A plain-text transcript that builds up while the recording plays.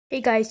Hey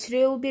guys,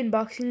 today we'll be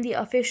unboxing the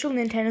official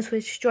Nintendo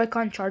Switch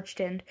Joycon charge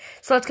stand.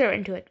 So let's get right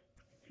into it.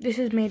 This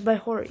is made by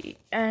Hori,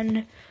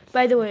 and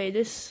by the way,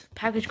 this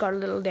package got a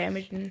little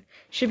damaged in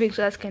shipping,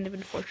 so that's kind of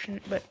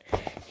unfortunate, but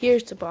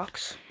here's the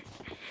box.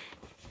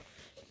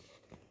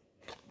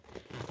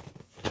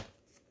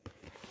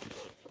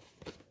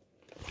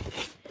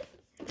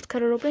 Let's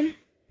cut it open.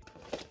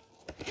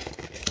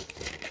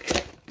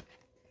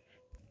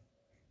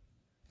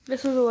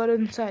 This is a lot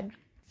inside.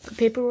 The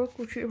paperwork,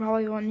 which you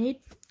probably won't need,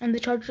 and the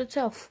charger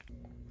itself.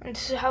 And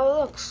this is how it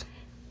looks.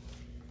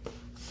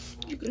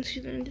 You can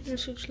see the Nintendo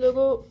Switch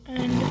logo,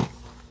 and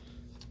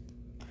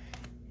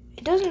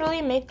it doesn't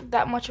really make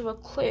that much of a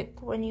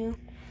click when you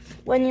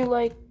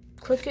like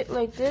click it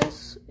like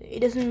this.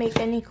 It doesn't make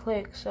any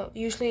click, so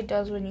usually it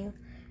does when you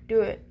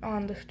do it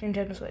on the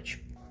Nintendo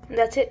Switch. And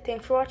that's it.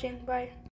 Thanks for watching. Bye.